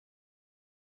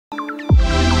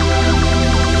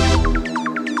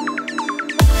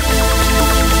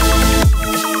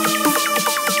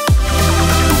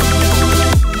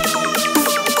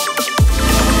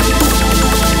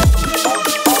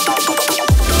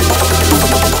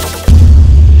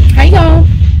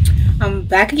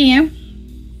back again,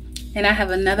 and I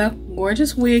have another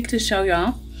gorgeous wig to show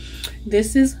y'all.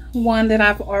 This is one that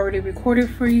I've already recorded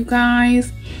for you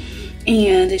guys,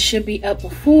 and it should be up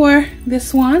before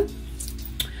this one,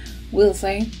 we'll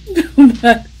see.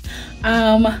 But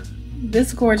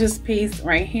this gorgeous piece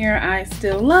right here I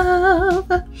still love.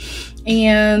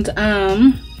 And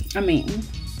I mean,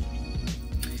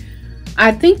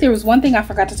 I think there was one thing I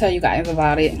forgot to tell you guys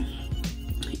about it.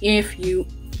 If you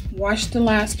watched the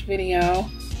last video,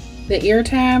 the ear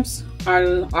tabs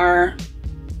are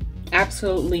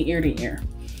absolutely ear to ear.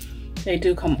 They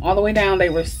do come all the way down. They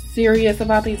were serious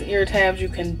about these ear tabs. You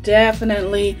can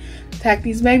definitely tack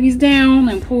these babies down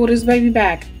and pull this baby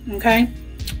back, okay?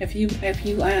 If you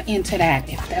are into that,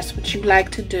 if that's what you like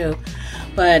to do.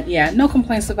 But yeah, no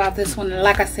complaints about this one.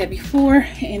 Like I said before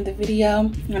in the video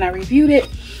when I reviewed it,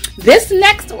 this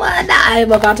next one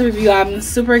I'm about to review, I'm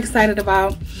super excited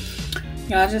about.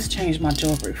 Y'all, I just changed my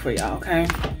jewelry for y'all, okay?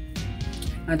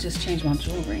 I just changed my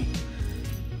jewelry.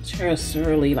 It's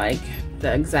really like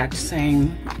the exact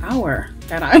same hour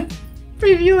that I'm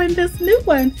reviewing this new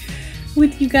one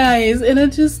with you guys, and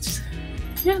it just,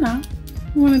 you know,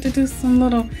 wanted to do some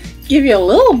little, give you a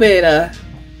little bit of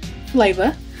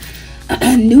flavor,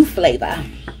 new flavor.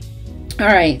 All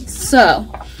right, so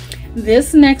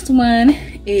this next one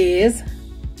is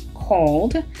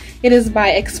called, it is by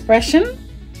X-Pression,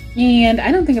 and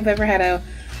I don't think I've ever had a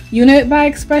unit by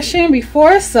X-Pression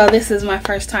before, so this is my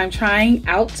first time trying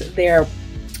out their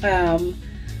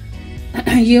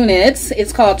units.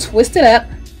 It's called Twisted Up.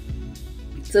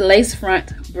 It's a lace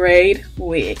front braid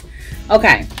wig.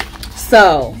 Okay,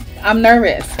 so I'm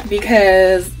nervous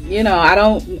because, you know,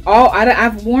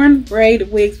 I've worn braid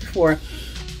wigs before,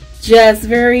 just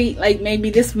very, like, maybe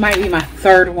this might be my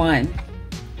third one.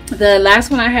 The last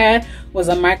one I had was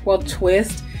a micro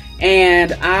twist,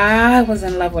 and I was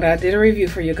in love with it. I did a review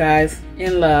for you guys,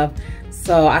 in love.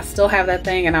 So I still have that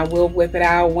thing, and I will whip it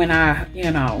out when I,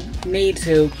 you know, need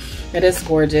to. It is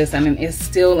gorgeous. I mean, it's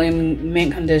still in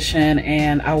mint condition,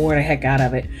 and I wore the heck out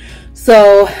of it.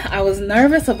 So I was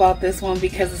nervous about this one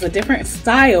because it's a different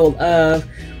style of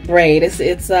braid.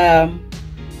 It's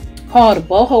called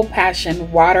Boho Passion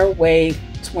Waterwave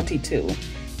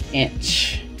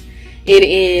 22-inch. It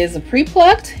is a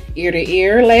pre-plucked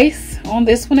ear-to-ear lace on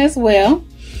this one as well.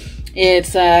 It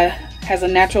has a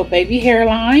natural baby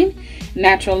hairline,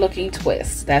 natural looking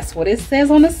twist. That's what it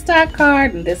says on the stock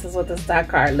card, and this is what the stock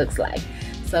card looks like.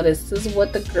 So this is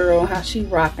what the girl, how she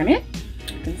rocking it.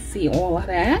 You can see all of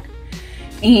that.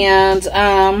 And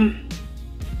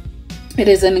it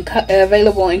is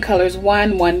available in colors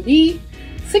 1, 1B,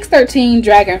 613,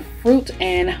 Dragon Fruit,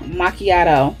 and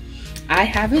Macchiato. I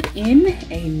have it in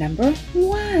a number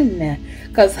 1.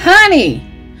 Cause honey,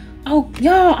 oh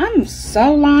y'all, I'm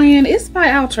so lying. It's by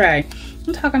Outre.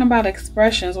 I'm talking about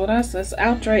Expressions. What else? It's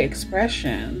Outre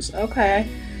Expressions. Okay.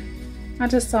 I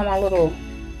just saw my little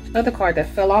other card that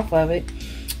fell off of it.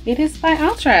 It is by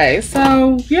Outre.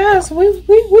 So yes, we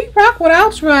rock with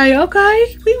Outre,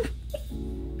 okay?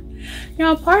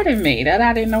 Y'all pardon me that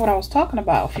I didn't know what I was talking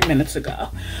about a few minutes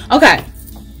ago. Okay.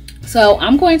 So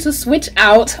I'm going to switch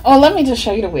out. Oh, let me just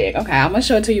show you the wig. Okay, I'm gonna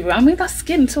show it to you. I mean, that's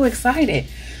getting too excited.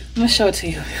 I'm gonna show it to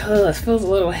you. Ugh, it feels a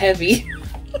little heavy.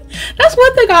 That's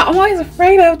one thing I'm always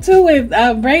afraid of too with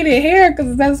braided hair,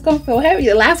 because that's gonna feel heavy.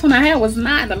 The last one I had was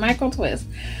not the micro twist.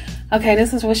 Okay,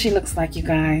 this is what she looks like, you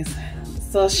guys.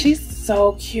 So she's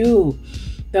so cute.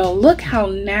 Though, look how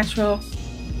natural.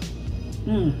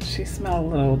 She smells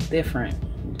a little different.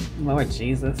 Lord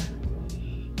Jesus.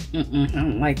 I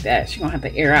don't like that. She's gonna have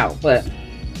to air out, but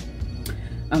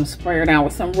I'm spraying her down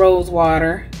with some rose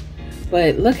water.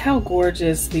 But look how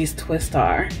gorgeous these twists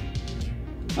are.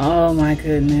 Oh my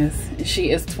goodness.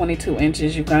 She is 22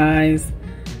 inches, you guys.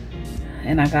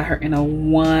 And I got her in a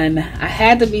 1. I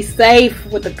had to be safe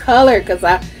with the color because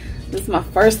this is my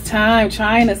first time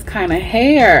trying this kind of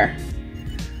hair.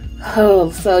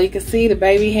 Oh, so you can see the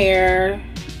baby hair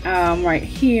right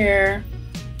here.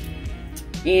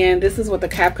 And this is what the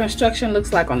cap construction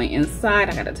looks like on the inside.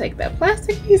 I gotta take that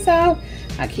plastic piece out.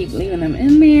 I keep leaving them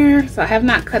in there. So I have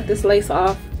not cut this lace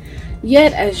off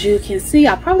yet, as you can see.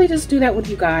 I'll probably just do that with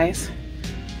you guys.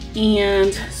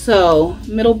 And so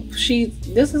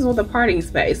this is with the parting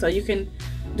space, so you can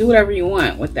do whatever you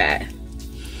want with that.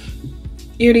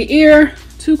 Ear to ear,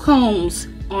 2 combs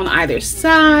on either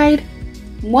side,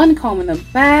 1 comb in the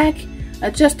back,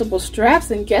 adjustable straps,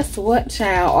 and guess what,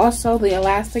 child? Also the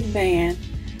elastic band.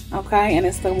 Okay, and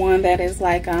it's the one that is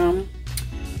like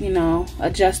you know,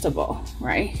 adjustable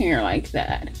right here like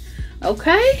that.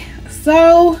 Okay,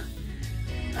 so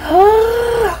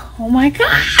oh my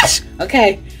gosh.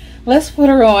 Okay, let's put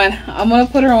her on. I'm gonna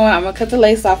put her on. I'm gonna cut the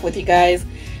lace off with you guys.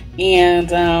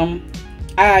 And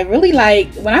I really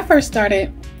like, when I first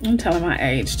started, I'm telling my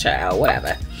age, child,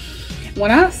 whatever. When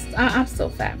I'm so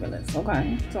fabulous,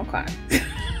 okay? It's okay.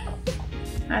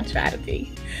 I try to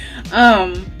be.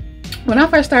 When I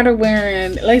first started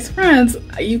wearing lace fronts,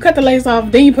 you cut the lace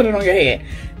off, then you put it on your head.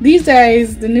 These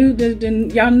days,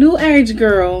 y'all new age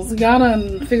girls, y'all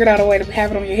done figured out a way to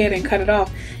have it on your head and cut it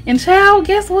off. And child,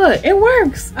 guess what? It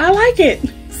works. I like it.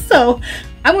 So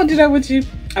I'm gonna do that with you.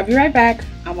 I'll be right back.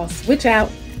 I'm gonna switch out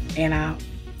and I'll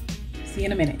see you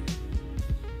in a minute.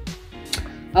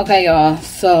 Okay, y'all,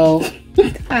 so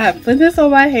I put this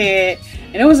on my head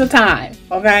and it was a time,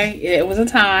 okay? It was a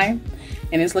time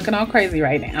and it's looking all crazy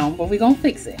right now, but we're gonna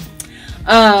fix it.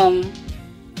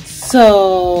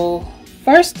 So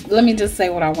first, let me just say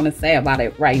what I want to say about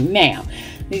it right now.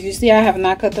 As you see, I have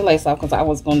not cut the lace off because I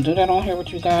was gonna do that on here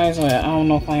with you guys, but I don't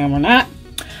know if I am or not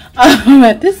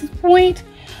at this point.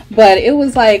 But it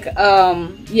was like,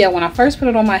 yeah, when I first put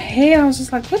it on my head, I was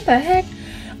just like, what the heck?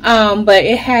 But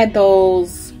it had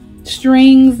those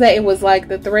strings that it was like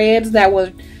the threads that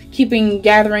were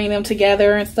gathering them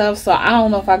together and stuff. So I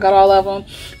don't know if I got all of them,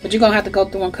 but you're gonna have to go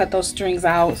through and cut those strings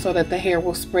out so that the hair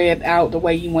will spread out the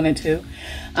way you want it to.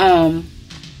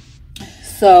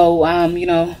 You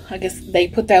know, I guess they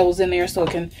put those in there so it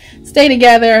can stay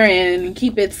together and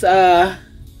keep its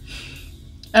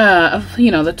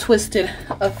you know, the twisted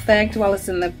effect while it's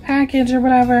in the package or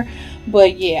whatever.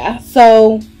 But yeah,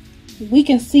 so we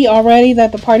can see already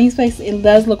that the parting space, it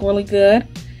does look really good.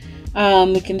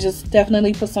 We can just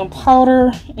definitely put some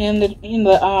powder in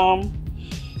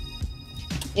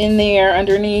there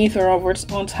underneath or over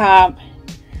on top,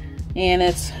 and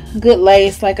it's good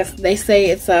lace. Like they say,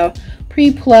 it's a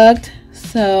pre-plucked,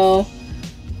 so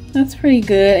that's pretty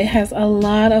good. It has a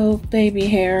lot of baby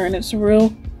hair and it's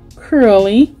real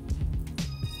curly,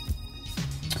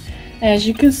 as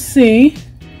you can see,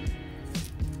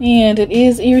 and it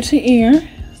is ear to ear,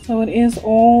 so it is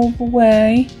all the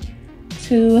way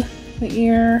to the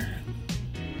ear.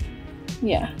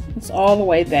 Yeah, it's all the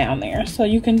way down there, so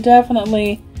you can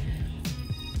definitely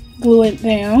glue it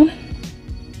down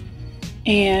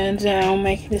and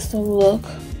make this look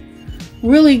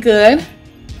really good.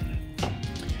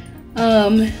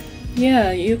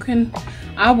 Yeah, you can.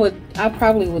 I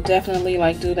probably would definitely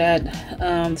like do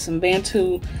that, some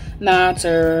Bantu knots,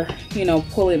 or you know,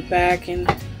 pull it back and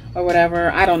or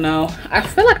whatever. I don't know. I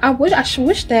feel like I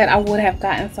wish that I would have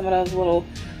gotten some of those little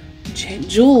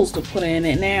jewels to put in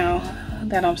it now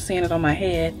that I'm seeing it on my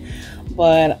head,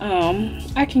 but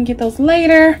I can get those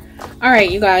later. All right,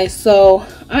 you guys, so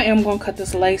I am gonna cut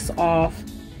this lace off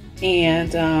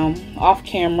and off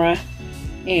camera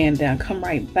and come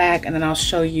right back, and then I'll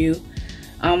show you,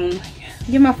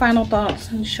 give my final thoughts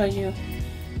and show you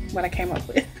what I came up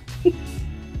with.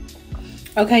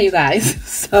 Okay, you guys,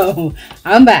 so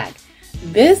I'm back.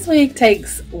 This wig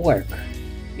takes work.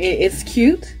 It's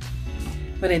cute,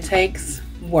 but it takes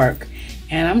work,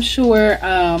 and I'm sure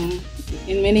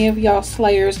many of y'all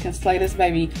slayers can slay this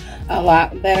baby a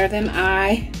lot better than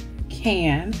I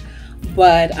can,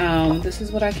 but this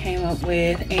is what I came up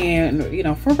with. And you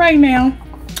know, for right now,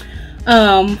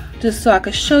 just so I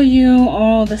could show you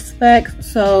all the specs.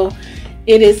 So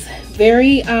it is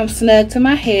very snug to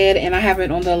my head, and I have it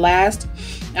on the last,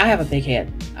 I have a big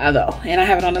head though, and I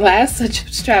have it on the last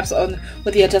straps on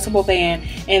with the adjustable band,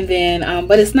 and then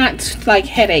but it's not like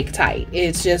headache tight,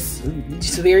 it's just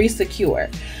very secure.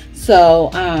 So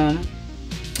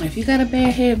if you got a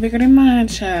bad head bigger than mine,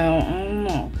 child, I don't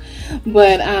know,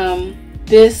 but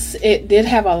it did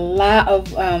have a lot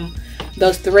of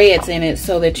those threads in it,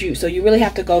 so you really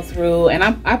have to go through, and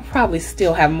I probably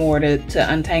still have more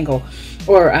to untangle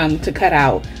or to cut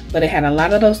out, but it had a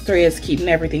lot of those threads keeping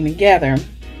everything together.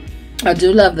 I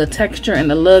do love the texture and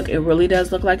the look. It really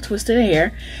does look like twisted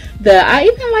hair. I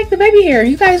even like the baby hair.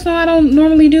 You guys know I don't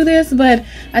normally do this, but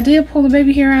I did pull the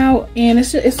baby hair out, and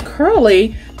it's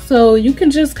curly, so you can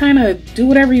just kind of do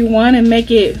whatever you want and make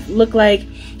it look like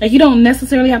you don't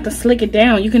necessarily have to slick it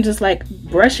down. You can just like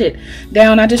brush it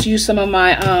down. I just used some of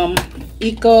my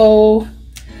Eco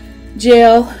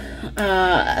gel,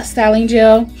 styling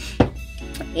gel,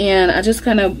 and I just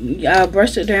kind of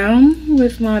brushed it down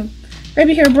with my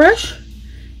baby hair brush,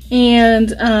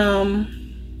 and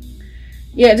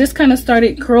yeah, just kind of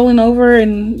started curling over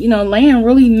and, you know, laying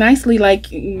really nicely like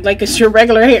it's your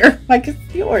regular hair, like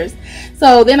it's yours.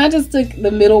 So then I just took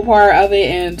the middle part of it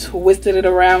and twisted it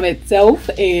around itself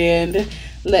and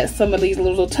let some of these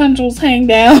little tendrils hang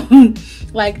down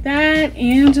like that,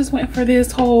 and just went for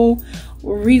this whole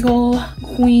regal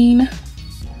queen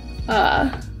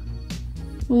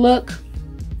look.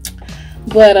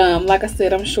 But like I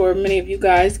said, I'm sure many of you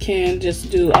guys can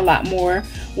just do a lot more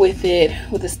with it,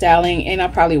 with the styling, and I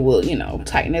probably will, you know,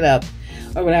 tighten it up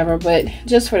or whatever. But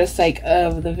just for the sake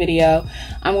of the video,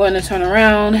 I'm going to turn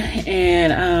around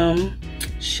and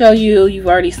show you. You've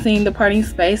already seen the parting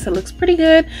space. It looks pretty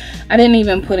good. I didn't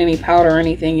even put any powder or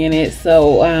anything in it,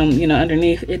 so you know,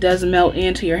 underneath it does melt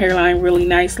into your hairline really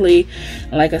nicely.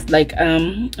 Like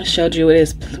I showed you, it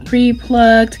is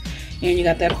pre-plugged. And you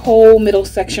got that whole middle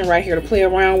section right here to play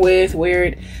around with. Wear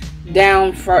it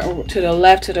down to the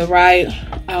left, to the right.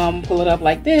 Pull it up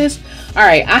like this. All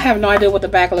right, I have no idea what the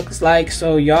back looks like,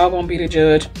 so y'all gonna be the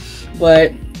judge.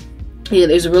 But it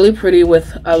is really pretty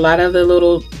with a lot of the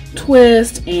little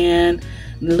twists and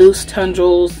loose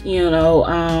tendrils, you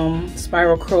know,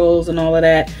 spiral curls and all of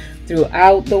that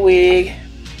throughout the wig.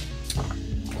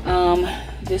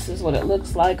 This is what it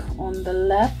looks like on the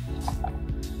left.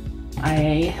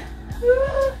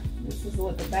 This is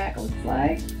what the back looks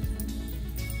like,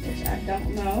 which I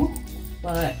don't know,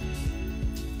 but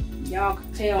y'all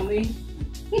can tell me.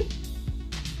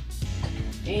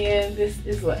 And this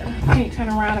is what, I can't turn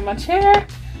around in my chair.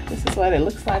 This is what it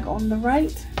looks like on the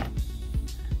right.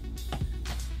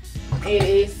 It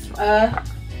is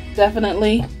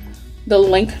definitely the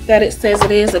length that it says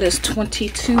it is. It is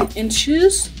 22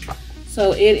 inches.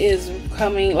 So it is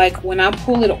coming, like when I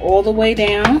pull it all the way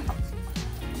down,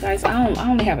 guys, I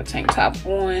only have a tank top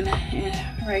on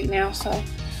right now, so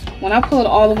when I pull it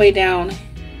all the way down,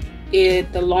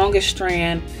 the longest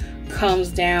strand comes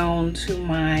down to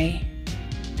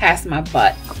past my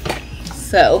butt.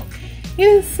 So it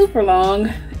is super long,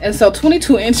 and so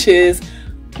 22 inches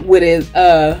with it,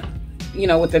 you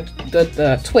know, with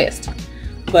the twist.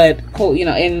 But pull, you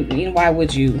know, and why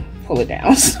would you pull it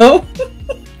down? So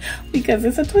because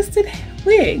it's a twisted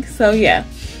wig. So yeah,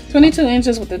 22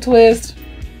 inches with the twist.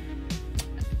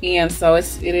 And so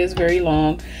it is very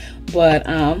long, but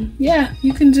yeah,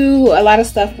 you can do a lot of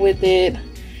stuff with it.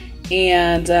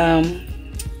 And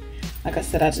like I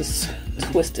said, I just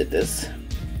twisted this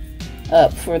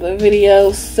up for the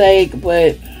video's sake,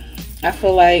 but I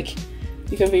feel like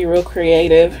you can be real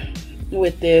creative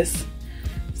with this,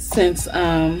 since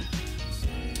it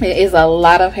is a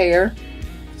lot of hair,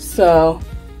 so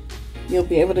you'll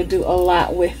be able to do a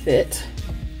lot with it.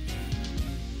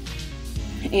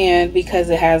 And because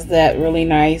it has that really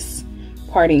nice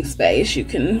parting space, you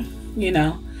can, you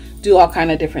know, do all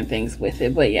kind of different things with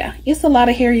it. But yeah, it's a lot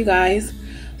of hair, you guys.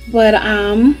 But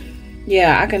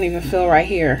yeah, I can even feel right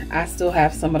here, I still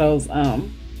have some of those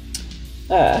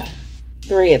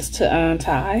threads to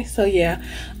untie. So yeah,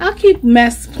 I'll keep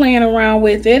playing around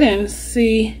with it and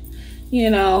see, you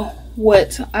know,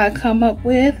 what I come up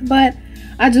with. But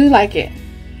I do like it.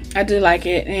 I do like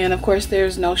it. And of course,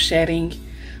 there's no shedding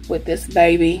with this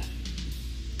baby.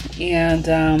 And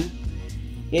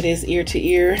it is ear to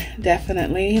ear,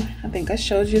 definitely. I think I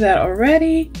showed you that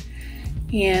already.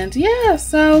 And yeah,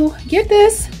 so get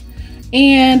this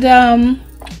and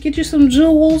get you some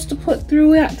jewels to put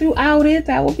throughout it.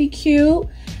 That will be cute.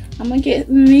 I'm gonna get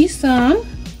me some.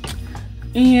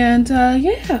 And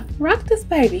yeah, rock this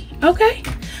baby. Okay,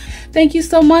 thank you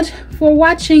so much for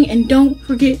watching, and don't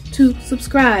forget to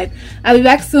subscribe. I'll be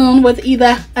back soon with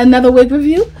either another wig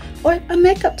review or a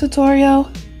makeup tutorial.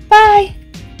 Bye.